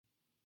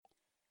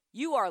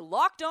You are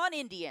Locked On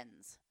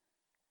Indians,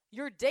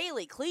 your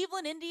daily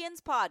Cleveland Indians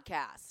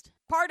podcast.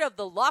 Part of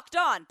the Locked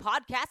On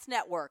Podcast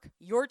Network,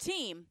 your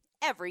team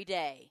every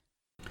day.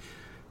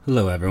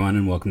 Hello, everyone,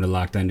 and welcome to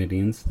Locked On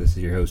Indians. This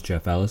is your host,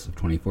 Jeff Ellis of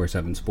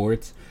 24/7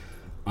 Sports.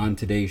 On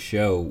today's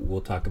show,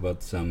 we'll talk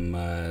about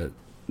some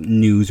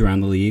news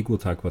around the league. We'll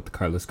talk about the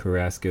Carlos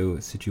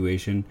Carrasco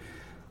situation.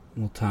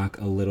 We'll talk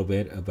a little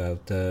bit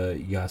about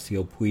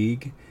Yasiel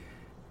Puig.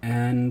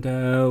 And,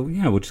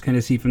 we'll just kind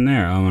of see from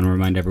there. I want to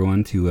remind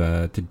everyone to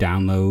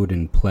download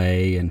and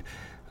play and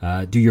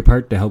do your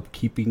part to help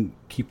keep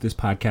this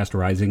podcast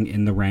rising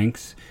in the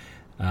ranks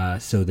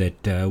so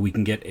that we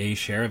can get a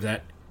share of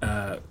that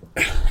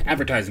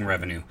advertising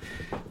revenue.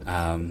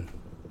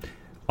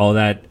 All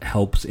that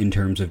helps in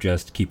terms of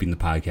just keeping the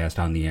podcast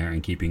on the air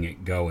and keeping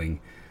it going.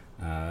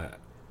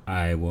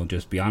 I will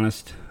just be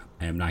honest,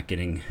 I am not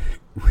getting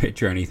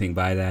rich or anything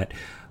by that.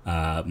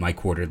 My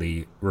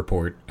quarterly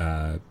report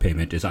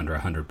payment is under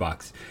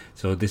 $100,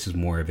 so this is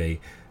more of a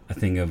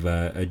thing of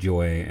a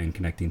joy and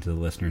connecting to the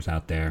listeners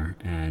out there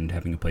and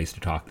having a place to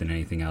talk than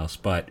anything else.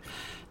 But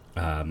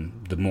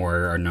the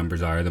more our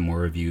numbers are, the more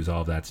reviews,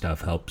 all of that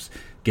stuff helps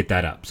get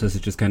that up. So this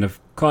is just kind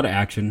of call to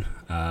action.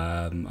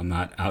 I'm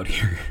not out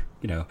here,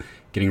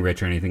 getting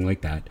rich or anything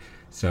like that.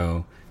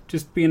 So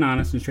just being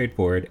honest and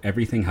straightforward.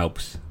 Everything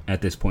helps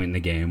at this point in the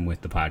game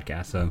with the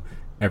podcast. So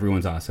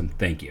everyone's awesome.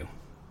 Thank you.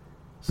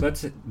 So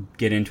let's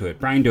get into it.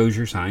 Brian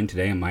Dozier signed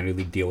today a minor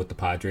league deal with the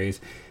Padres.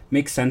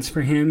 Makes sense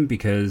for him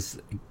because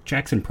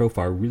Jackson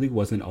Profar really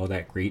wasn't all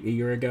that great a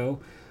year ago.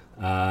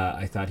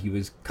 I thought he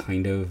was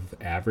kind of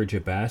average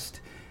at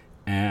best.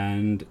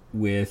 And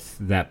with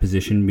that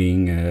position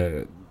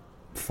being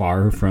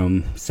far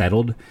from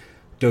settled,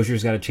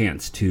 Dozier's got a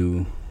chance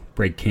to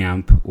break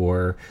camp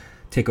or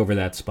take over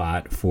that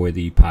spot for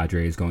the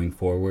Padres going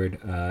forward.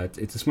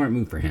 It's a smart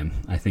move for him.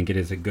 I think it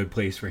is a good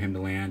place for him to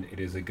land.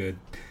 It is a good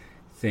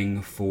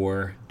thing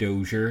for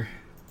Dozier.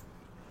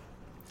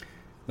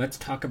 Let's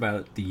talk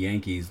about the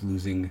Yankees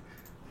losing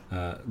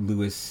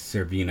Luis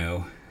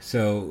Severino.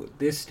 So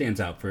this stands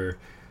out for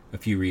a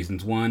few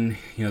reasons. One,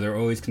 there are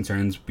always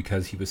concerns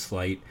because he was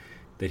slight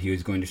that he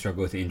was going to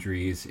struggle with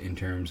injuries in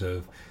terms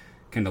of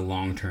kind of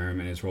long term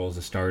in his role as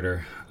a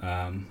starter.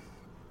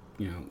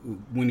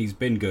 When he's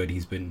been good,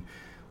 he's been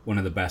one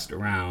of the best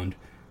around,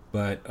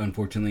 but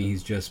unfortunately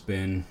he's just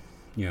been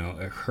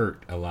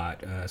hurt a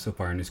lot so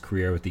far in his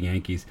career with the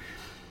Yankees.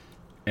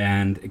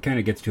 And it kind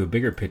of gets to a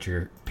bigger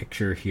picture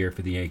here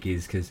for the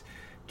Yankees because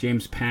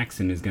James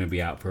Paxton is going to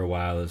be out for a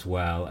while as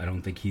well. I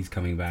don't think he's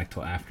coming back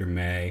till after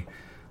May.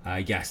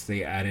 Yes,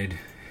 they added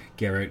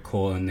Garrett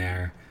Cole in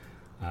there.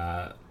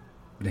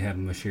 They have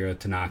Masahiro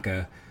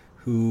Tanaka,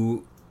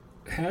 who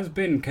has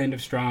been kind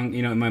of strong.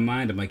 In my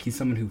mind, I'm like, he's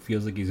someone who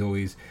feels like he's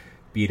always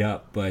beat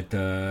up. But,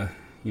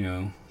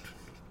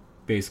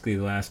 basically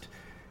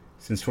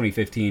since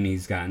 2015,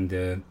 he's gotten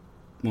to,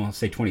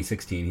 say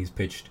 2016, he's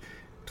pitched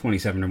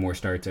 27 or more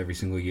starts every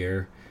single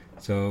year.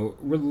 So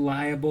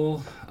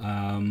reliable,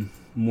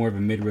 more of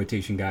a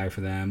mid-rotation guy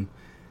for them.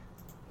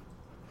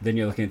 Then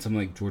you're looking at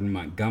someone like Jordan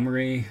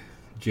Montgomery.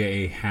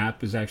 J.A.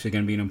 Happ is actually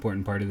going to be an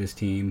important part of this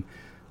team.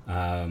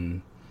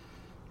 I'm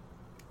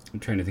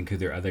trying to think who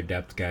their other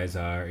depth guys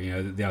are.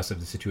 They also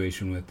have the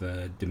situation with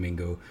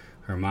Domingo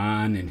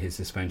Germán and his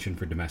suspension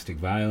for domestic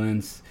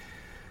violence.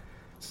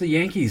 So the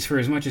Yankees, for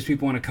as much as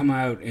people want to come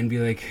out and be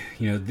like,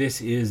 this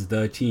is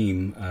the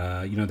team,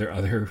 their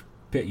other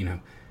bit,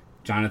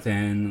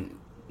 Jonathan,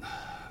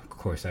 of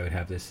course I would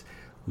have this,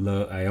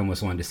 I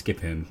almost wanted to skip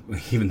him,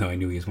 even though I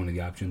knew he was one of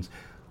the options.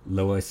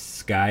 Lois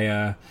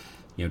Skaya,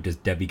 does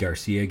Debbie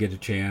Garcia get a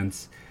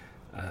chance?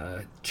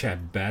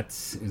 Chad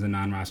Betts is a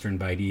non-roster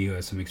invitee who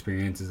has some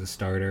experience as a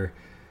starter.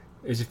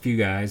 There's a few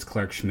guys.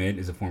 Clark Schmidt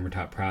is a former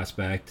top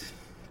prospect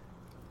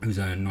who's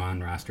a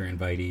non-roster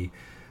invitee.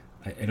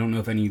 I don't know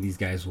if any of these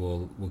guys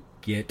will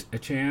get a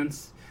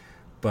chance,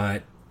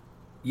 but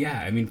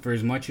yeah, for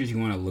as much as you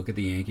want to look at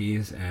the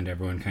Yankees and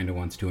everyone kind of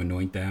wants to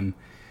anoint them,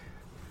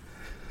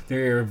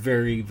 they're a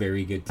very,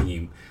 very good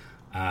team.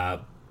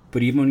 But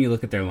even when you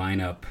look at their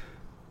lineup,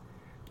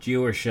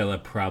 Gio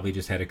Urshela probably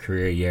just had a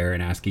career year,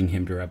 and asking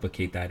him to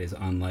replicate that is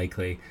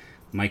unlikely.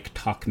 Mike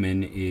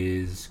Tauchman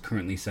is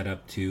currently set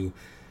up to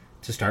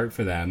start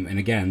for them, and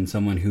again,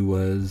 someone who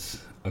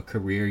was a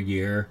career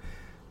year,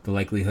 the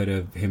likelihood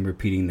of him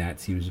repeating that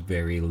seems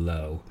very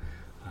low.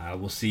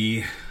 We'll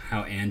see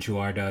how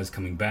Andujar does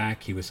coming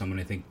back. He was someone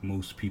I think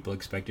most people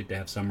expected to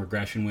have some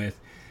regression with.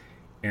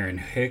 Aaron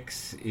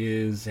Hicks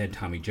had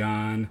Tommy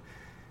John.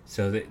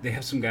 So they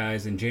have some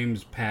guys. And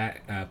James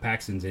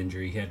Paxton's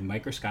injury, he had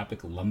microscopic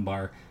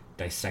lumbar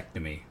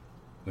discectomy,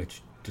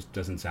 which just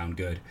doesn't sound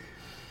good.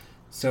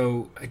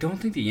 So I don't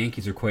think the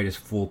Yankees are quite as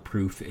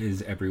foolproof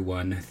as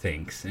everyone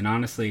thinks. And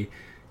honestly,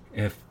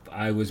 if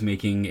I was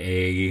making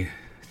a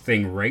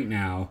thing right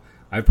now,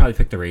 I'd probably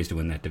pick the Rays to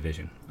win that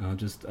division.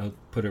 I'll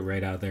put it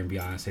right out there and be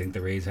honest. I think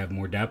the Rays have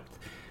more depth,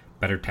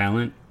 better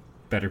talent,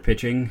 better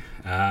pitching.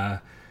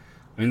 The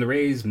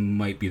Rays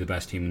might be the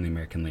best team in the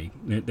American League.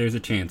 There's a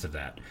chance of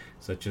that.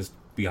 So just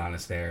be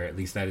honest there. At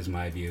least that is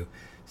my view.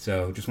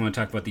 So just want to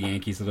talk about the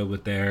Yankees a little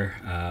bit there.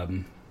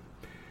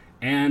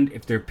 And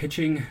if their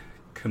pitching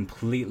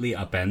completely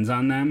upends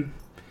on them,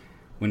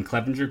 when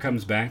Clevenger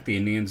comes back, the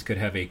Indians could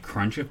have a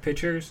crunch of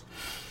pitchers.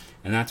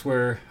 And that's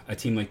where a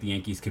team like the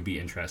Yankees could be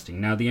interesting.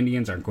 Now, the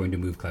Indians aren't going to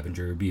move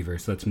Clevenger or Beaver,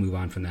 so let's move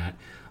on from that.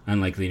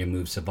 Unlikely to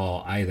move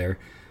Sabal either.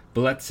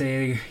 But let's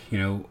say,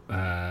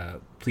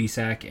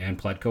 Plesac and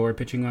Plutko are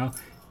pitching well.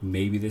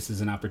 Maybe this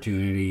is an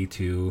opportunity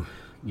to,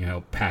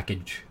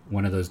 package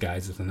one of those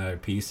guys with another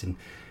piece. And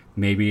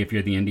maybe if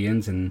you're the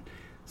Indians and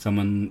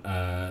someone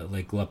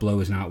like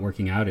Luplow is not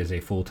working out as a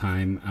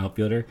full-time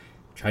outfielder,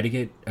 try to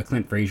get a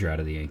Clint Frazier out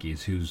of the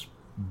Yankees, who's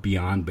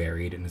beyond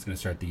buried and is going to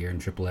start the year in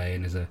AAA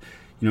and is a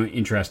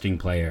interesting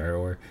player.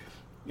 Or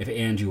if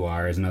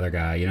Andujar is another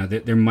guy,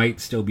 there might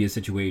still be a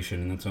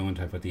situation, and that's why I want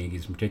to talk about the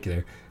Yankees in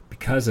particular,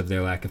 because of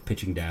their lack of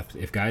pitching depth.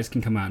 If guys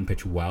can come out and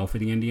pitch well for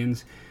the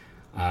Indians,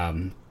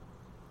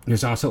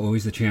 there's also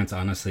always the chance,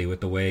 honestly, with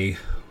the way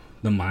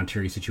the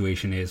monetary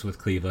situation is with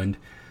Cleveland,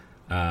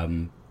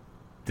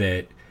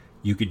 that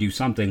you could do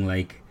something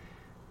like,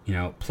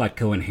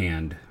 Plutko in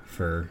hand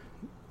for,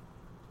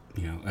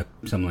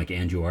 something like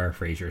Andujar,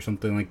 Frazier,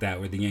 something like that,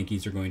 where the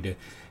Yankees are going to,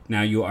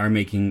 now you are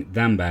making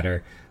them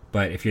better.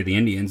 But if you're the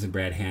Indians and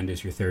Brad Hand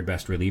is your third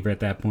best reliever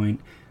at that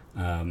point,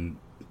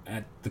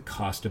 at the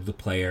cost of the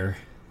player,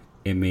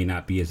 it may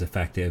not be as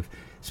effective,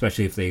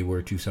 especially if they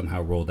were to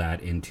somehow roll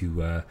that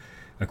into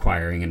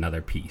acquiring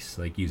another piece,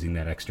 like using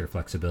that extra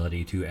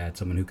flexibility to add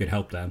someone who could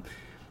help them.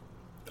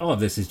 All of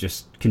this is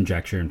just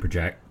conjecture and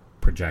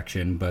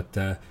projection, but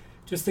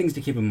just things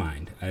to keep in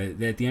mind.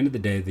 At the end of the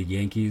day, the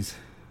Yankees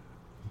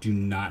do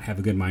not have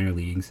a good minor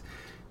leagues.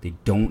 They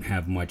don't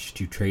have much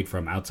to trade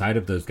from outside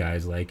of those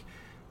guys like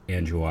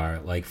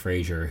Andujar, like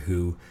Frazier,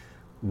 who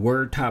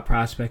were top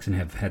prospects and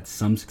have had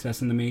some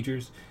success in the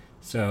majors.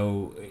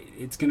 So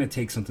it's going to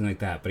take something like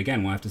that. But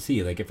again, we'll have to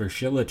see. Like if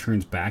Urshela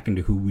turns back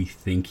into who we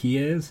think he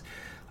is,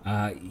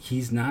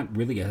 he's not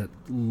really a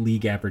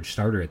league average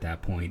starter at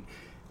that point.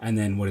 And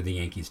then what do the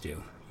Yankees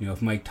do?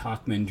 If Mike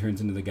Tauchman turns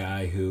into the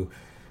guy who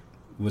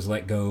was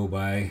let go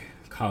by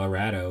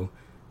Colorado,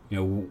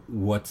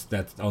 what's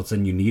that? All of a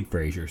sudden you need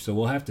Frazier. So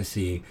we'll have to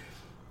see.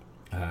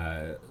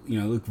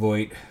 Luke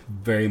Voit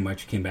very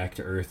much came back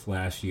to earth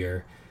last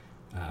year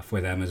for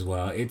them as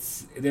well.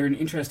 They're an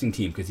interesting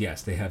team because,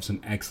 yes, they have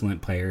some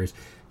excellent players,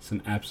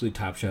 some absolute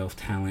top shelf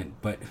talent,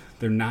 but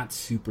they're not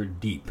super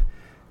deep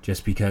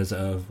just because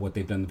of what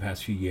they've done the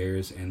past few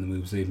years and the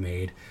moves they've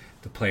made,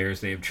 the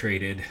players they have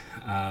traded.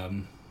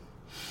 And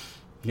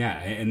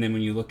then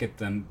when you look at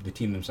them, the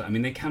team themselves,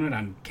 they counted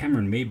on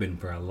Cameron Maybin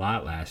for a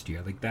lot last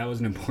year. Like, that was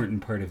an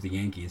important part of the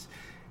Yankees,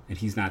 and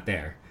he's not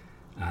there.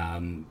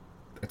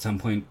 At some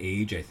point,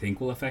 age, I think,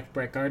 will affect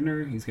Brett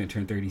Gardner. He's going to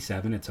turn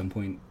 37 at some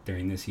point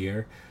during this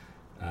year.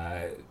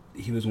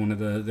 He was one of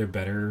their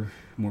better,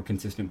 more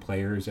consistent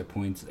players at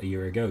points a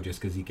year ago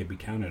just because he could be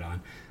counted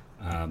on.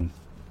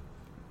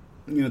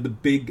 The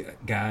big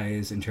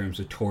guys in terms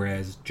of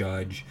Torres,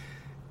 Judge,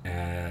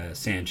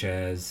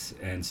 Sanchez,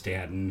 and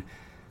Stanton,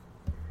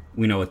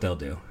 we know what they'll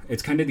do.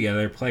 It's kind of the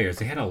other players.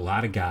 They had a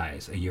lot of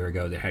guys a year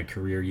ago that had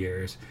career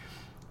years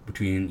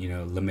between,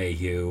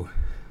 LeMahieu,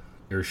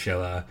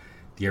 Urshela.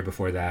 The year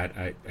before that,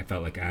 I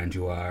felt like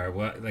Andujar.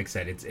 Well, like I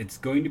said, it's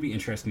going to be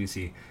interesting to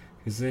see.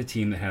 This is a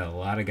team that had a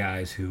lot of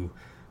guys who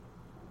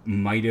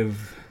might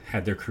have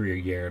had their career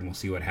year, and we'll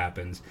see what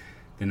happens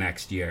the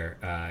next year.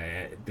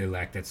 They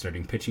lack that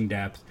starting pitching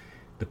depth.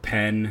 The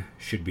pen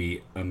should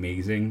be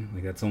amazing.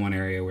 Like, that's the one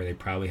area where they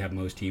probably have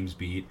most teams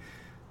beat.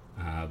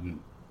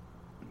 When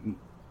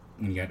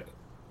you got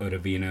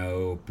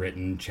Ottavino,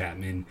 Britton,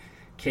 Chapman,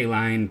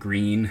 K-Line,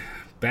 Green,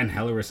 Ben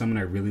Heller was someone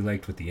I really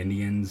liked with the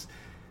Indians.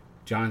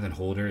 Jonathan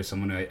Holder is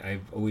someone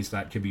I've always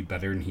thought could be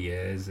better than he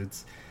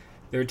is.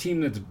 They're a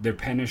team their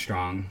pen is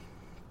strong.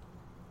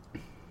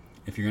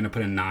 If you're going to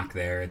put a knock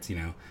there, it's,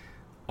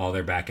 all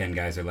their back end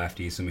guys are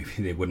lefties, so maybe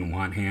they wouldn't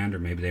want Hand, or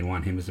maybe they'd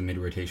want him as a mid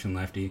rotation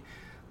lefty.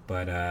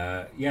 But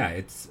I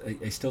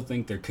still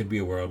think there could be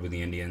a world where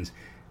the Indians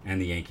and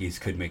the Yankees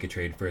could make a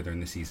trade further in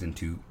the season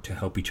to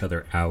help each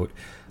other out.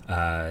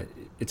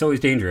 It's always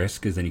dangerous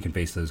because then you can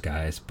face those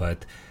guys,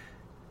 but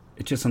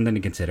it's just something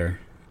to consider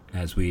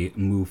as we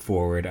move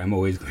forward. I'm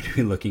always going to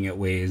be looking at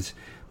ways,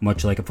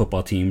 much like a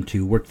football team,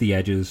 to work the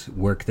edges,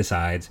 work the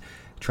sides,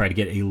 try to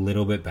get a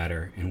little bit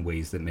better in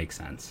ways that make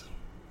sense.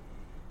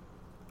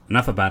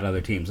 Enough about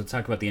other teams. Let's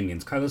talk about the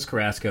Indians. Carlos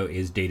Carrasco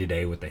is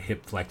day-to-day with a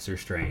hip flexor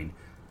strain.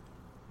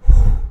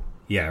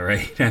 Yeah,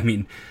 right?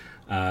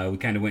 We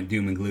kind of went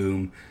doom and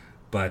gloom,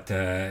 but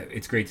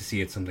it's great to see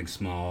it's something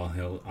small.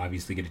 He'll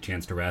obviously get a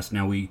chance to rest.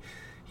 Now,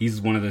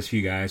 he's one of those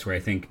few guys where I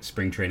think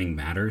spring training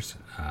matters.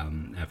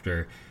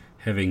 After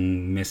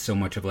having missed so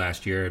much of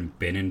last year and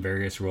been in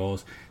various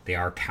roles, they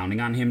are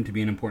counting on him to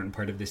be an important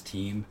part of this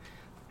team.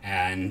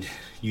 And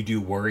you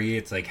do worry,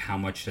 it's like, how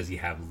much does he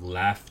have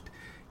left?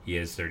 He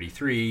is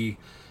 33.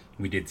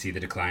 We did see the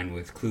decline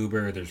with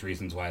Kluber. There's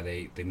reasons why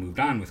they moved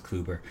on with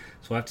Kluber.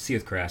 So we'll have to see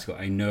with Carrasco.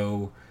 I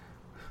know,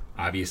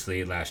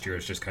 obviously, last year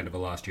was just kind of a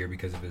lost year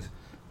because of his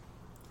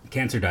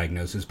cancer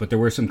diagnosis, but there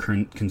were some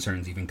current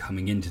concerns even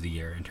coming into the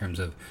year in terms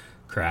of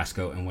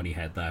Carrasco and what he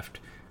had left,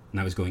 and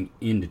that was going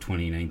into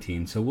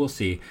 2019. So we'll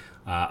see.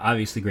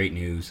 Obviously, great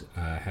news.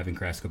 Having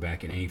Carrasco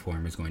back in any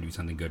form is going to be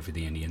something good for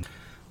the Indians,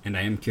 and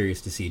I am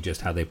curious to see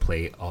just how they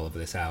play all of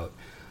this out,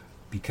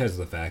 because of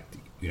the fact,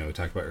 we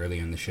talked about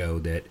earlier in the show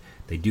that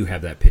they do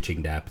have that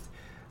pitching depth.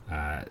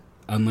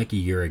 Unlike a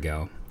year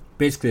ago,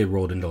 basically they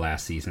rolled into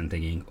last season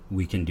thinking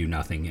we can do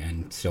nothing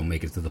and still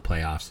make it to the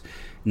playoffs.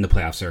 And the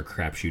playoffs are a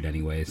crapshoot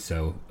anyway,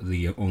 so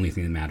the only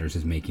thing that matters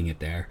is making it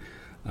there.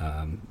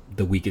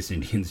 The weakest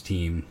Indians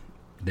team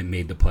that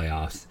made the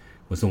playoffs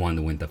was the one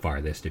that went the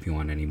farthest, if you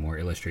want any more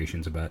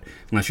illustrations about,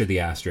 unless you're the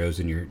Astros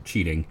and you're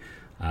cheating,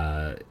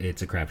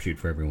 it's a crapshoot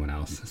for everyone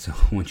else. So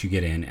once you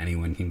get in,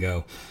 anyone can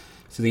go.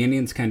 So the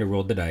Indians kind of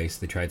rolled the dice.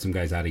 They tried some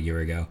guys out a year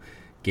ago,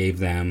 gave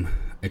them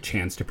a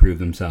chance to prove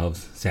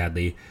themselves.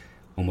 Sadly,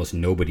 almost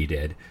nobody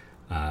did.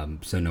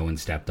 So no one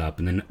stepped up.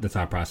 And then the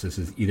thought process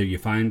is either you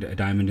find a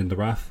diamond in the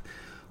rough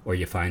or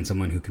you find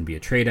someone who can be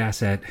a trade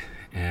asset,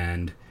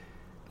 and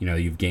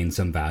you've gained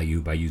some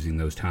value by using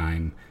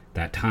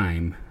that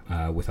time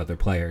with other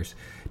players.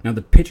 Now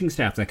the pitching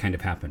staff that kind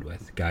of happened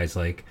with guys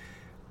like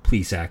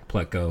Plesac,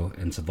 Plutko,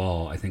 and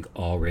Savall, I think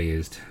all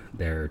raised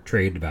their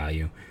trade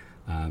value.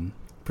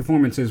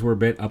 Performances were a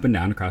bit up and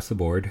down across the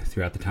board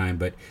throughout the time,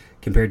 but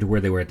compared to where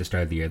they were at the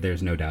start of the year,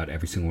 there's no doubt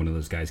every single one of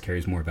those guys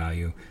carries more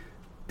value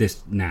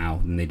this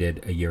now than they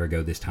did a year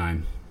ago this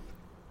time.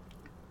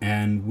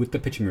 And with the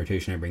pitching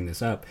rotation, I bring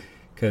this up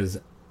because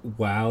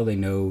while they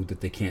know that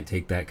they can't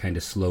take that kind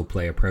of slow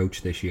play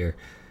approach this year,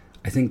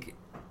 I think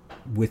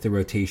with the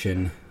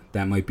rotation,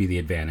 that might be the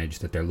advantage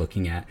that they're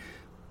looking at,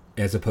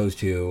 as opposed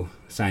to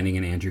signing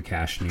an Andrew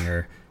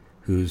Cashner,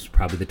 who's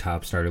probably the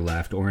top starter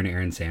left, or an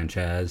Aaron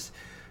Sanchez,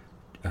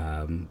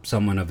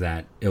 someone of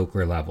that ilk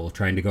or level,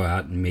 trying to go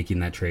out and making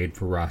that trade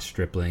for Ross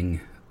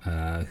Stripling,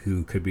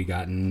 who could be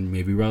gotten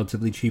maybe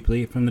relatively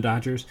cheaply from the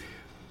Dodgers.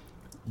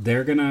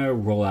 They're going to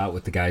roll out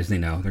with the guys they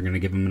know. They're going to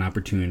give them an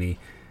opportunity.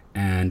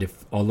 And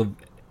if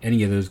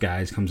any of those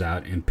guys comes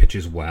out and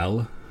pitches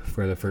well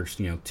for the first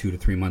 2 to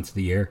 3 months of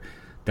the year,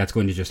 that's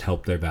going to just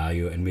help their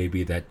value. And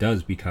maybe that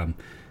does become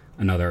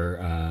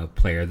another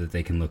player that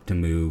they can look to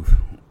move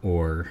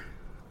or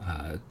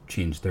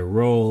change their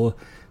role,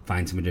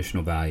 find some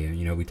additional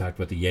value. We talked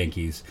about the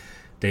Yankees.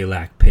 They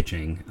lack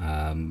pitching.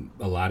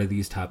 A lot of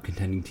these top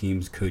contending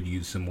teams could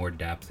use some more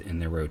depth in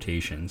their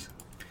rotations.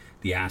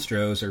 The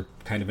Astros are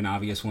kind of an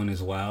obvious one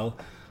as well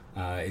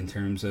in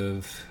terms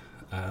of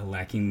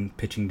lacking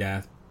pitching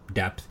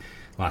depth.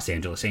 Los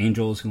Angeles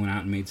Angels, who went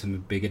out and made some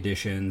big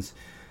additions,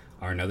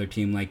 are another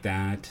team like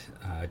that.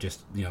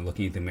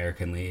 Looking at the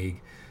American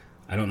League,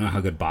 I don't know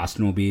how good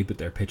Boston will be, but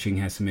their pitching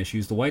has some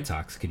issues. The White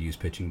Sox could use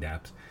pitching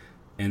depth.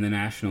 In the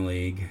National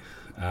League,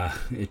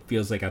 it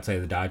feels like outside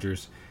of the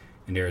Dodgers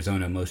and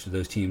Arizona, most of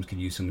those teams could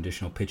use some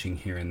additional pitching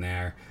here and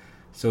there.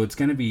 So it's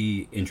going to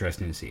be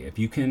interesting to see. If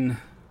you can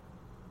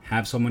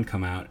have someone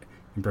come out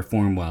and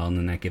perform well, and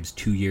then that gives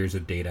 2 years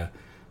of data,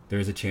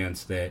 there's a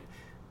chance that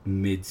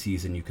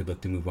mid-season you could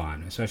look to move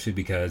on, especially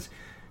because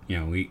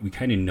we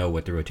kind of know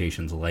what the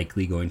rotation's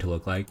likely going to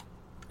look like.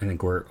 I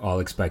think we're all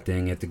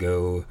expecting it to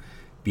go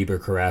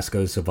Bieber,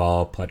 Carrasco,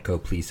 Savall, Plutko,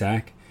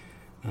 Plesac,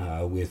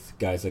 with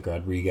guys like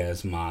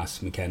Rodriguez, Moss,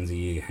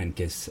 McKenzie,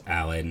 Henkes,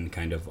 Allen,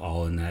 kind of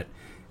all in that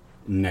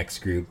next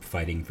group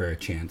fighting for a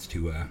chance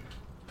to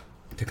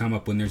come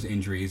up when there's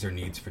injuries or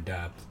needs for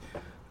depth.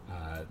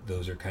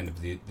 Those are kind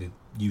of the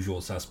usual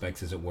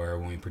suspects, as it were,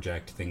 when we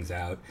project things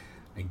out.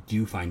 I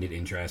do find it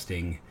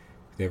interesting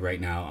that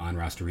right now on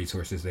roster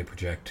resources they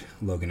project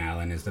Logan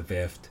Allen as the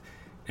fifth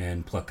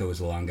and Plutko as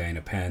a long guy in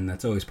a pen.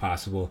 That's always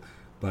possible,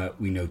 but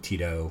we know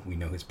Tito, we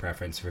know his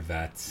preference for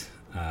vets.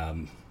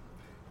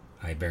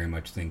 I very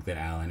much think that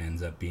Allen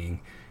ends up being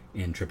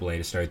in AAA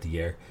to start the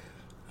year,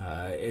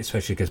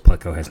 especially because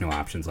Plutko has no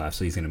options left,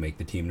 so he's going to make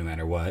the team no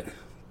matter what.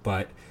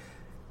 But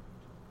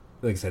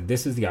like I said,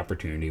 this is the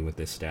opportunity with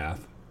this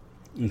staff.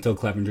 Until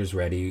Clevenger's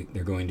ready,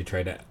 they're going to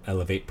try to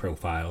elevate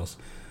profiles,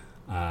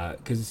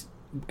 because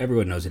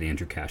everyone knows what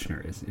Andrew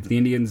Cashner is. If the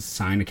Indians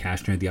sign a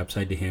Cashner, the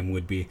upside to him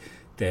would be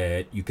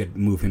that you could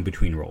move him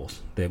between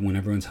roles. That when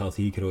everyone's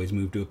healthy, he could always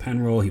move to a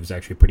pen role. He was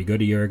actually pretty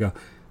good a year ago.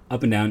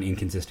 Up and down,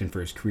 inconsistent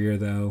for his career,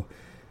 though.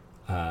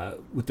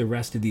 With the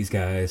rest of these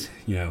guys,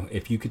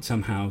 if you could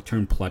somehow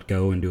turn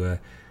Plutko into a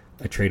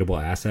tradable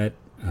asset,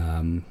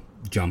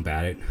 jump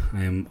at it.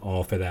 I am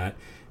all for that.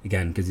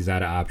 Again, because he's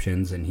out of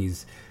options, and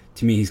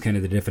to me, he's kind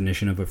of the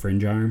definition of a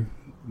fringe arm.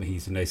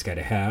 He's a nice guy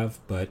to have,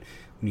 but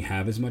when you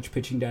have as much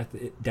pitching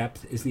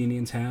depth as the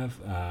Indians have,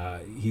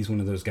 he's one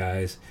of those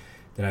guys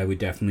that I would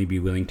definitely be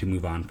willing to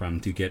move on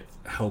from to get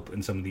help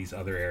in some of these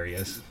other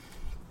areas.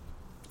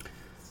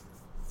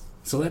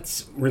 So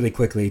let's really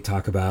quickly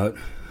talk about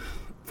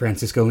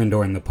Francisco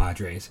Lindor and the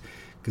Padres,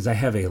 because I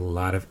have a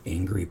lot of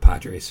angry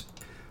Padres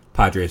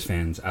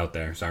fans out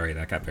there. Sorry,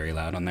 that got very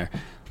loud on there.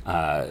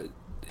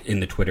 In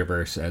the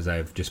Twitterverse, as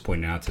I've just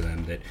pointed out to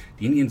them, that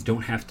the Indians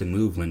don't have to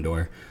move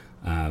Lindor.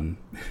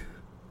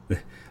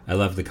 I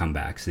love the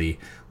comebacks.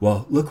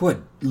 Well, look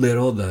what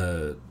little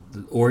the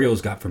the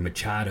Orioles got from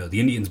Machado. The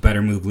Indians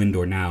better move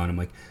Lindor now. And I'm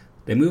like,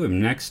 they move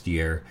him next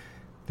year,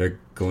 they're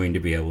going to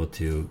be able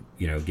to,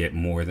 get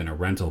more than a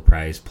rental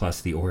price.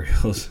 Plus, the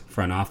Orioles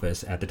front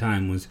office at the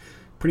time was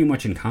pretty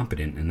much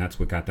incompetent, and that's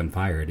what got them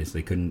fired, is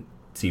they couldn't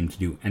seem to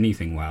do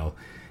anything well.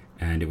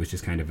 And it was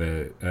just kind of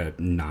a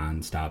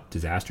non-stop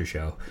disaster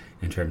show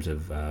in terms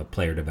of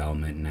player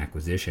development and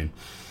acquisition.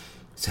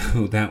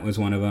 So that was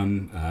one of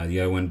them. The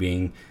other one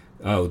being,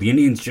 the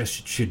Indians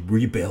just should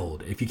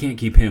rebuild. If you can't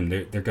keep him,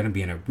 they're going to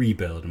be in a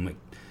rebuild. I'm like,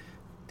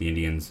 the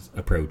Indians'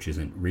 approach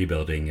isn't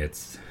rebuilding.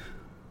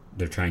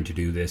 They're trying to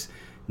do this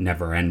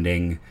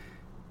never-ending,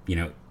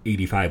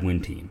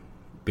 85-win team.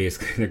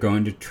 Basically, they're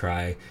going to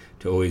try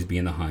to always be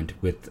in the hunt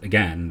with,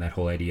 again, that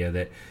whole idea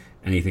that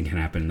anything can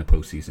happen in the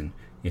postseason.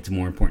 It's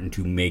more important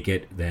to make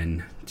it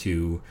than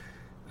to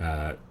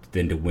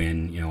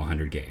win,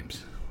 100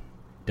 games.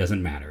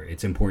 Doesn't matter.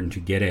 It's important to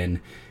get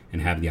in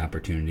and have the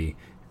opportunity.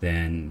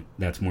 Then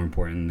that's more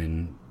important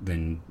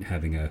than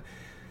having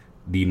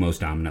the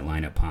most dominant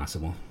lineup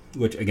possible,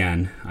 which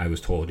again I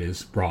was told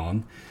is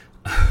wrong.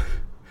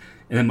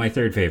 And then my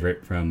third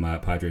favorite from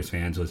Padres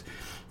fans was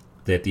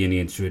that the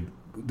Indians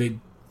they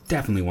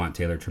definitely want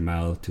Taylor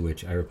Trammell, to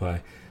which I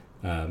reply,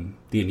 the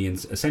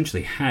Indians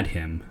essentially had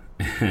him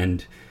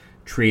and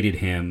traded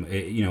him.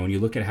 When you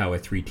look at how a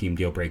 3-team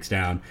deal breaks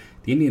down,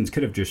 the Indians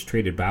could have just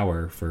traded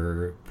Bauer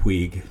for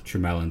Puig,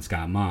 Trammell, and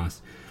Scott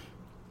Moss.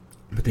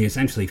 But they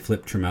essentially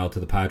flipped Trammell to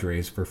the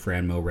Padres for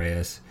Franmil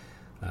Reyes,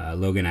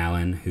 Logan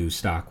Allen, whose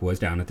stock was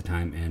down at the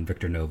time, and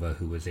Victor Nova,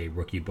 who was a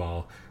rookie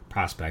ball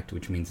prospect,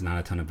 which means not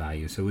a ton of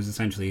value. So it was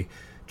essentially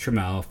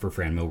Trammell for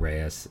Franmil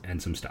Reyes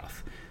and some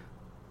stuff.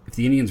 If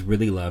the Indians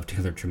really loved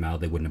Taylor Trammell,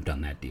 they wouldn't have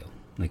done that deal.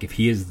 Like, if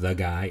he is the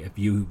guy, if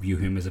you view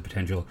him as a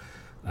potential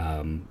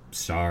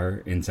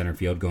star in center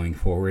field going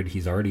forward,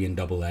 he's already in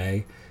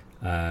Double-A.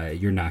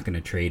 You're not going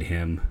to trade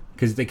him,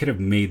 because they could have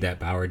made that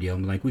Bauer deal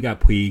and like, we got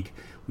Puig,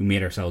 we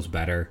made ourselves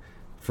better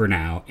for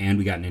now, and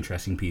we got an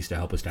interesting piece to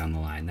help us down the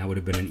line. That would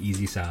have been an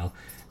easy sell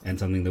and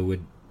something that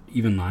would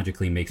even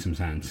logically make some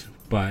sense.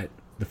 But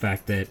the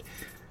fact that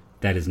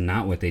that is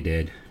not what they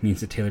did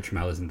means that Taylor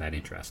Trammell isn't that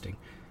interesting.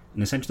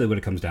 And essentially what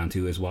it comes down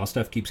to is, while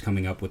stuff keeps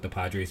coming up with the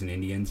Padres and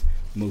Indians,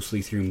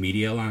 mostly through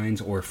media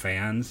lines or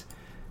fans,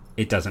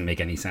 it doesn't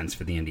make any sense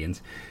for the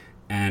Indians.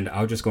 And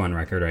I'll just go on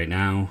record right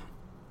now.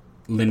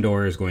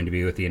 Lindor is going to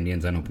be with the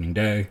Indians on opening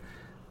day.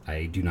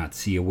 I do not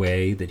see a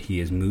way that he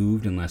is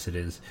moved unless it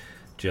is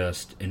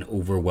just an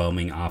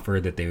overwhelming offer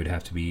that they would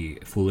have to be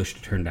foolish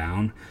to turn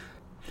down.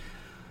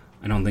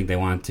 I don't think they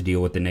want to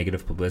deal with the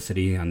negative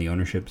publicity on the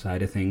ownership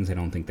side of things. I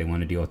don't think they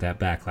want to deal with that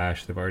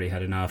backlash. They've already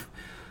had enough.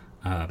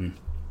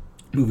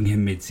 Moving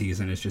him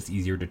mid-season is just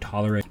easier to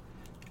tolerate.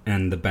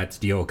 And the Betts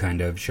deal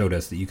kind of showed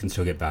us that you can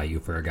still get value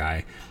for a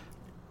guy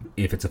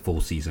if it's a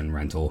full season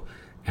rental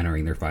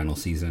entering their final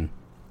season.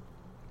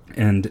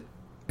 And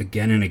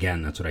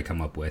again, that's what I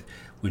come up with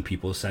when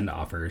people send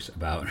offers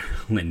about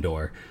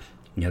Lindor.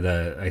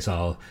 I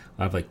saw a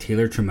lot of like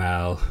Taylor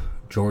Trammell,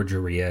 George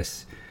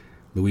Arias,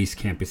 Luis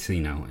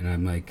Campesino, and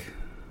I'm like,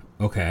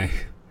 okay.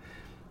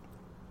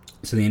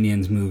 So the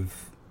Indians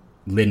move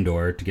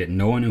Lindor to get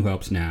no one who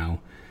helps now,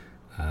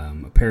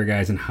 a pair of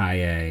guys in high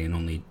A, and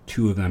only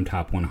 2 of them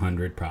top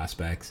 100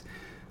 prospects,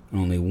 and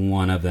only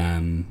one of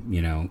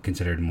them,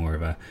 considered more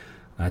of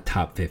a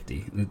top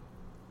 50.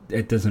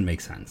 It doesn't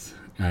make sense.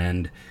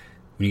 And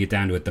when you get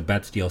down to it, the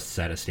Betts deal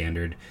set a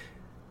standard.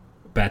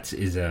 Betts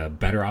is a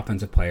better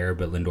offensive player,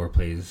 but Lindor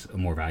plays a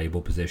more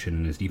valuable position,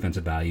 and his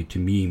defensive value, to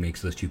me,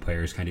 makes those two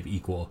players kind of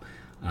equal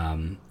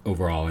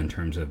overall in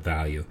terms of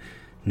value.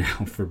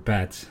 Now, for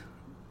Betts,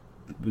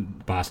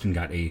 Boston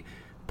got a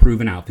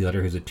proven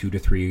outfielder who's a 2 to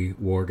 3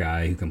 WAR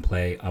guy who can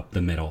play up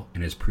the middle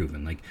and is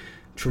proven. Like,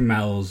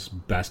 Trammell's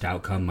best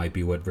outcome might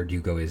be what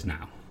Verdugo is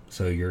now.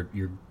 So you're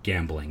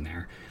gambling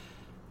there.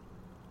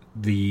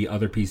 The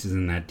other pieces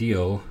in that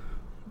deal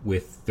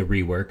with the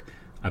rework,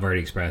 I've already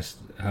expressed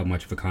how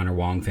much of a Connor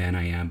Wong fan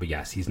I am, but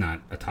yes, he's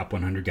not a top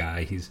 100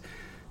 guy. He's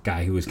a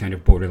guy who was kind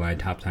of borderline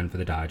top 10 for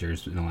the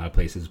Dodgers in a lot of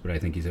places, but I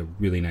think he's a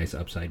really nice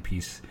upside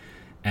piece.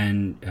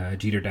 And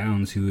Jeter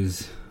Downs, who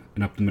is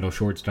an up-the-middle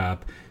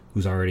shortstop,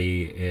 who's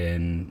already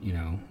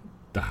in,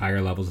 the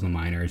higher levels of the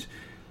minors,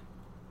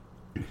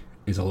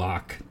 is a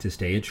lock to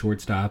stay at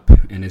shortstop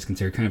and is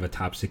considered kind of a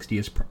top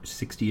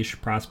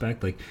 60-ish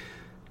prospect. Like,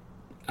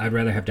 I'd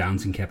rather have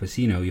Downs and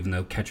Campesino, even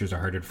though catchers are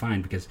harder to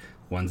find because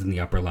one's in the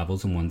upper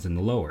levels and one's in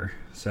the lower.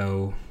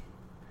 So,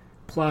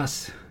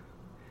 plus,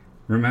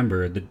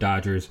 remember, the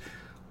Dodgers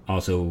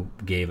also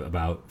gave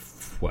about,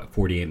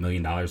 $48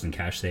 million in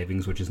cash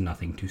savings, which is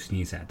nothing to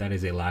sneeze at. That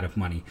is a lot of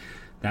money.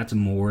 That's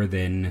more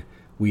than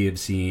we have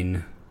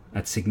seen.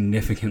 That's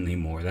significantly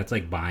more. That's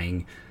like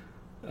buying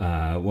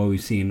what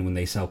we've seen when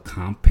they sell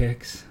comp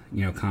picks.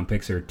 Comp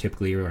picks are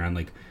typically around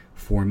like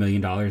 $4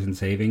 million in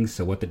savings.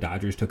 So what the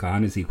Dodgers took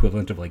on is the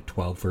equivalent of like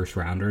 12 first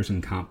rounders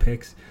in comp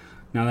picks.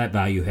 Now that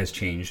value has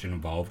changed and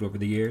evolved over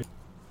the years.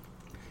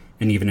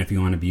 And even if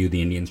you want to view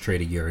the Indians trade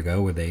a year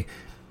ago where they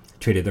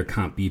traded their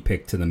comp B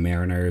pick to the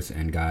Mariners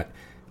and got,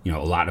 a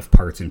lot of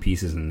parts and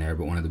pieces in there.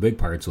 But one of the big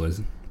parts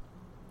was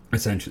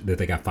essentially that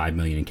they got $5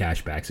 million in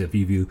cash back. So if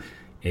you view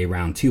a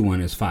round 2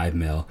 one as $5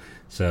 million,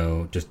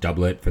 so just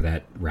double it for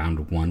that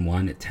round 1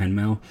 one at $10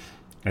 million.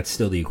 That's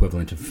still the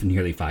equivalent of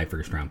nearly 5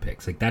 first-round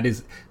picks. Like, that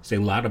is a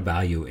lot of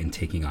value in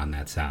taking on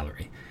that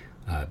salary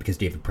because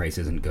David Price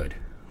isn't good.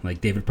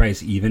 Like, David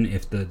Price, even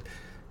if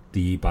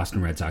the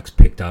Boston Red Sox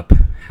picked up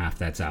half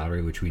that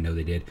salary, which we know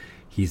they did,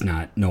 he's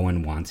not, no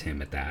one wants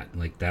him at that.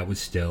 Like, that was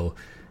still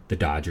the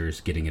Dodgers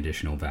getting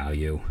additional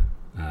value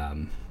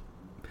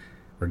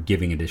or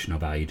giving additional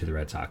value to the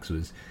Red Sox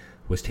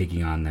was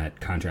taking on that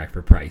contract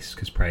for Price,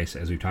 because Price,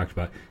 as we've talked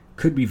about,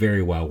 could be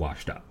very well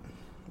washed up.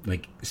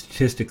 Like,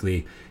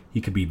 statistically, he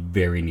could be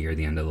very near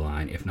the end of the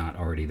line, if not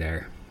already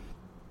there.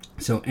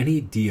 So any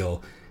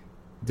deal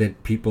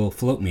that people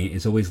float me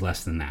is always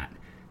less than that.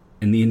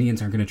 And the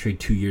Indians aren't going to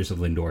trade 2 years of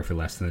Lindor for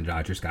less than the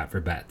Dodgers got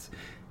for Betts.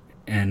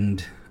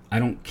 And I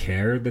don't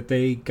care that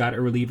they got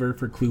a reliever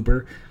for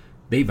Kluber.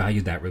 They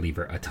valued that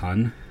reliever a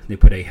ton. They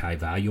put a high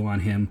value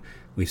on him.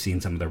 We've seen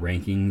some of the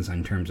rankings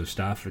in terms of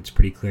stuff. It's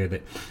pretty clear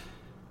that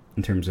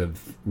in terms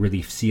of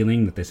relief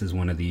ceiling, that this is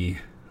one of the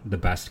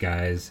best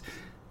guys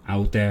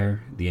out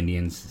there. The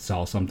Indians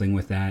saw something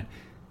with that,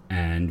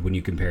 and when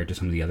you compare it to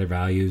some of the other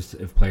values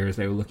of players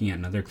they were looking at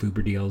in other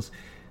Kluber deals,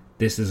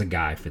 this is a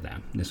guy for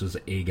them. This was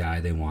a guy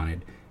they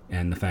wanted,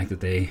 and the fact that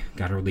they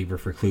got a reliever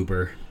for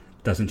Kluber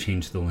doesn't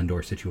change the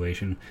Lindor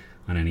situation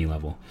on any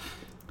level.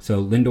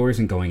 So Lindor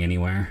isn't going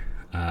anywhere.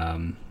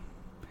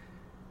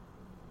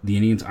 The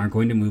Indians aren't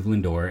going to move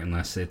Lindor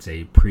unless it's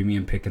a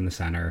premium pick in the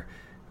center,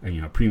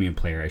 or, premium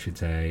player, I should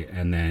say,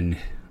 and then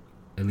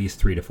at least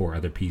 3 to 4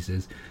 other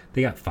pieces.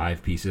 They got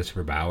 5 pieces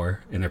for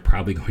Bauer, and they're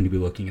probably going to be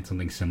looking at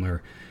something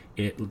similar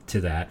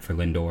to that for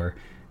Lindor.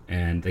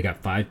 And they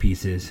got 5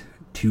 pieces,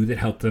 2 that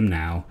help them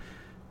now,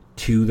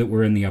 2 that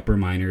were in the upper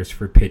minors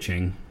for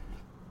pitching,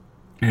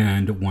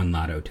 and 1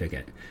 lotto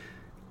ticket.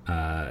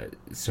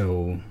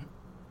 So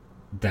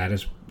that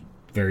is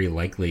very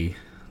likely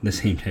the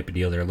same type of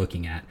deal they're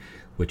looking at,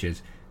 which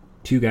is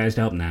 2 guys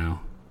to help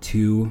now,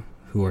 2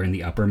 who are in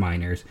the upper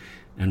minors,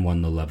 and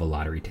 1 low-level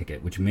lottery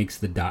ticket, which makes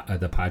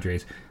the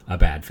Padres a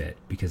bad fit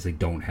because they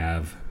don't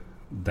have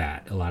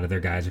that. A lot of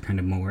their guys are kind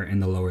of more in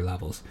the lower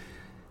levels,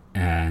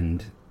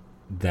 and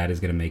that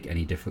is going to make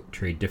any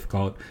trade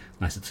difficult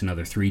unless it's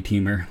another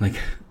 3-teamer, like,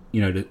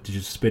 to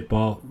just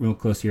spitball real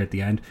close here at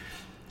the end.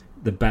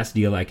 The best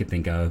deal I could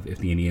think of if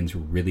the Indians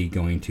were really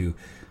going to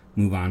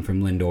move on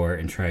from Lindor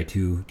and try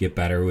to get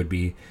better would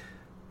be,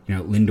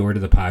 Lindor to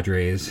the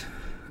Padres,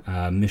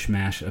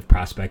 mishmash of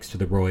prospects to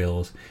the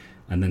Royals,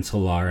 and then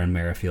Solar and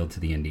Merrifield to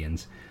the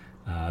Indians.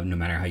 No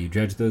matter how you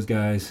judge those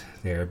guys,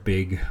 they're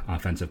big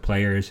offensive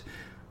players.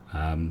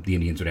 The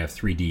Indians would have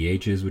 3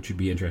 DHs, which would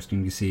be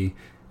interesting to see.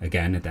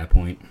 Again, at that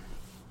point,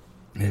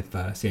 if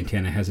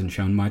Santana hasn't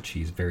shown much,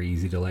 he's very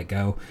easy to let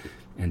go,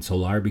 and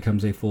Solar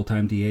becomes a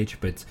full-time DH.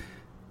 But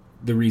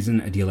the reason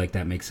a deal like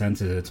that makes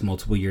sense is it's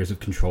multiple years of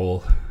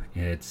control.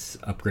 It's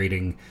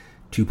upgrading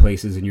 2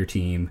 places in your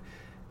team,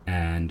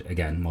 and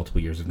again,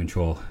 multiple years of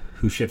control.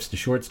 Who shifts to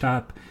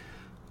shortstop?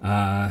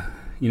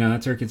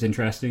 That circuit's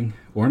interesting.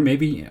 Or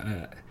maybe,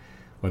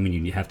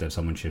 you have to have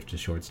someone shift to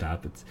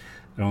shortstop.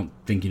 I don't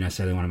think you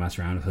necessarily want to mess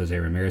around with Jose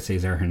Ramirez.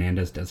 Cesar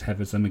Hernandez does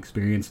have some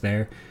experience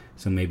there,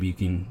 so maybe you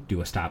can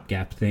do a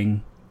stopgap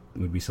thing. It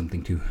would be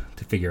something to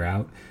figure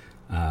out.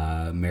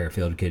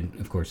 Merrifield could,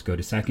 of course, go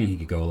to second. He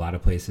could go a lot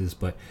of places,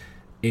 but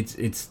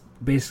it's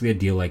basically a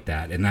deal like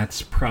that, and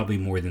that's probably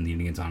more than the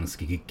Indians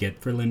honestly could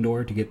get for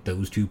Lindor. To get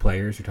those 2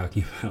 players, you're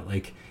talking about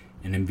like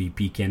an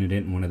MVP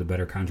candidate and one of the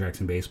better contracts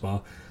in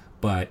baseball.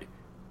 But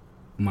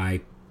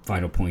my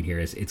final point here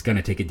is it's going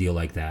to take a deal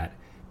like that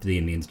for the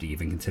Indians to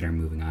even consider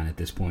moving on at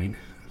this point.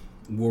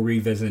 We'll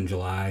revisit in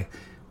July.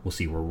 We'll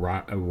see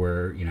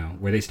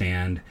where they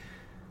stand,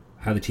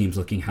 how the team's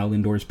looking, how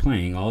Lindor's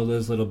playing, all of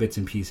those little bits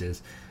and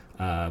pieces.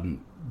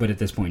 But at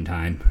this point in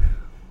time,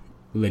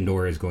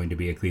 Lindor is going to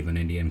be a Cleveland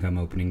Indian come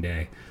opening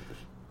day.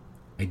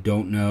 I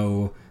don't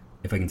know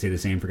if I can say the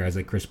same for guys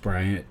like Chris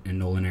Bryant and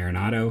Nolan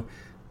Arenado.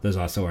 Those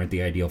also aren't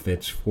the ideal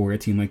fits for a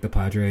team like the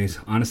Padres.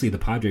 Honestly, the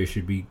Padres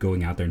should be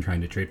going out there and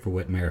trying to trade for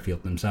Whit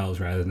Merrifield themselves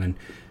rather than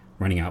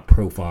running out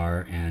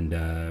Profar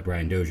and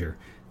Brian Dozier.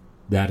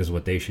 That is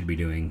what they should be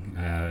doing.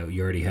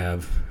 You already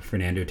have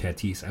Fernando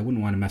Tatis. I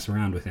wouldn't want to mess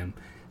around with him.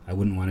 I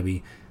wouldn't want to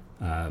be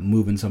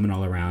moving someone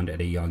all around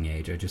at a young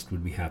age. I just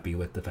would be happy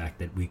with the fact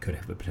that we could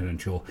have a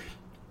potential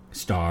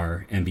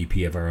star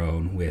MVP of our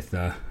own with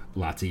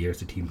lots of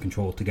years of team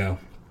control to go.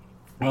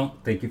 Well,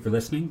 thank you for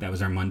listening. That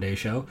was our Monday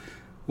show.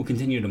 We'll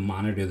continue to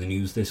monitor the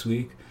news this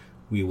week.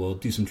 We will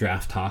do some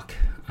draft talk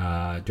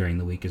during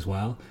the week as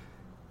well.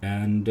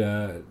 And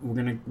we're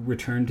going to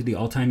return to the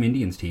all-time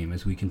Indians team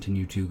as we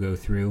continue to go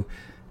through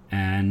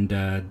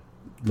and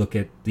look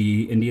at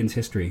the Indians'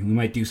 history. We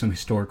might do some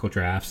historical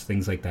drafts,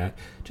 things like that.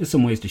 Just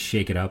some ways to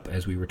shake it up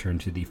as we return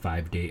to the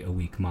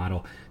 5-day-a-week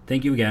model.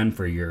 Thank you again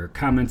for your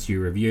comments,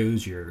 your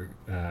reviews, your,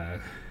 the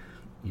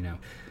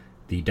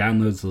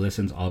downloads, the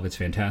listens. All of it's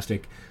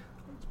fantastic.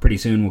 Pretty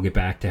soon we'll get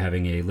back to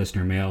having a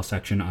listener mail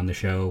section on the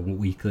show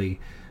weekly,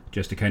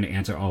 just to kind of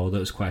answer all of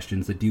those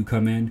questions that do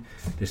come in.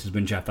 This has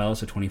been Jeff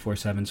Ellis at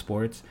 24/7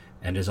 Sports,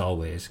 and as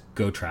always,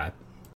 go Tribe.